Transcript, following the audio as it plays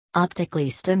Optically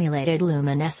stimulated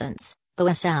luminescence,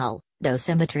 OSL,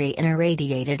 dosimetry in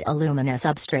irradiated alumina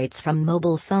substrates from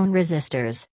mobile phone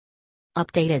resistors.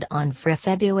 Updated on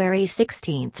February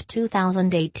 16,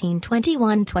 2018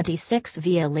 21:26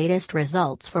 via latest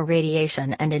results for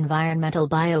radiation and environmental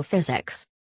biophysics.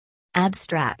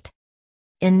 Abstract.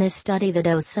 In this study, the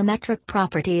dosimetric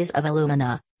properties of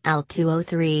alumina,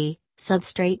 Al2O3,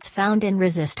 substrates found in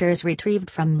resistors retrieved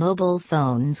from mobile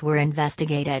phones were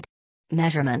investigated.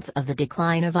 Measurements of the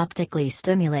decline of optically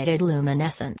stimulated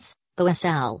luminescence,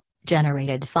 OSL,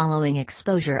 generated following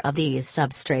exposure of these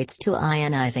substrates to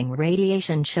ionizing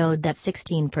radiation showed that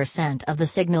 16% of the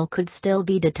signal could still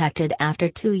be detected after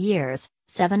 2 years,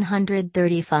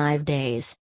 735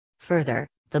 days. Further,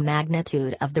 the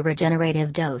magnitude of the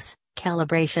regenerative dose,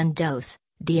 calibration dose,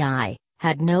 DI,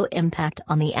 had no impact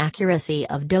on the accuracy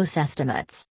of dose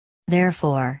estimates.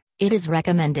 Therefore, it is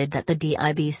recommended that the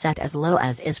DI be set as low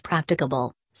as is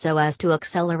practicable, so as to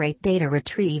accelerate data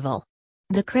retrieval.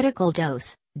 The critical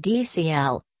dose,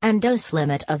 DCL, and dose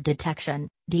limit of detection,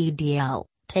 DDL,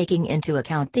 taking into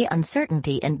account the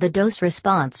uncertainty in the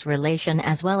dose-response relation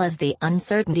as well as the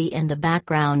uncertainty in the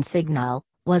background signal,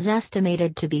 was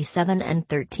estimated to be 7 and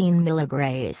 13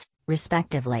 mg,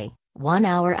 respectively, 1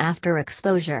 hour after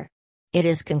exposure. It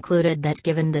is concluded that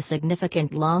given the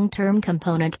significant long-term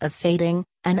component of fading,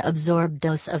 an absorbed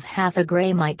dose of half a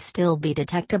gray might still be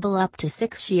detectable up to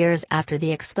 6 years after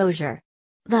the exposure.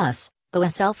 Thus,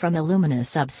 OSL from alumina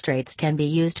substrates can be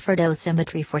used for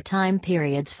dosimetry for time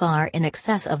periods far in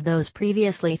excess of those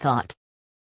previously thought.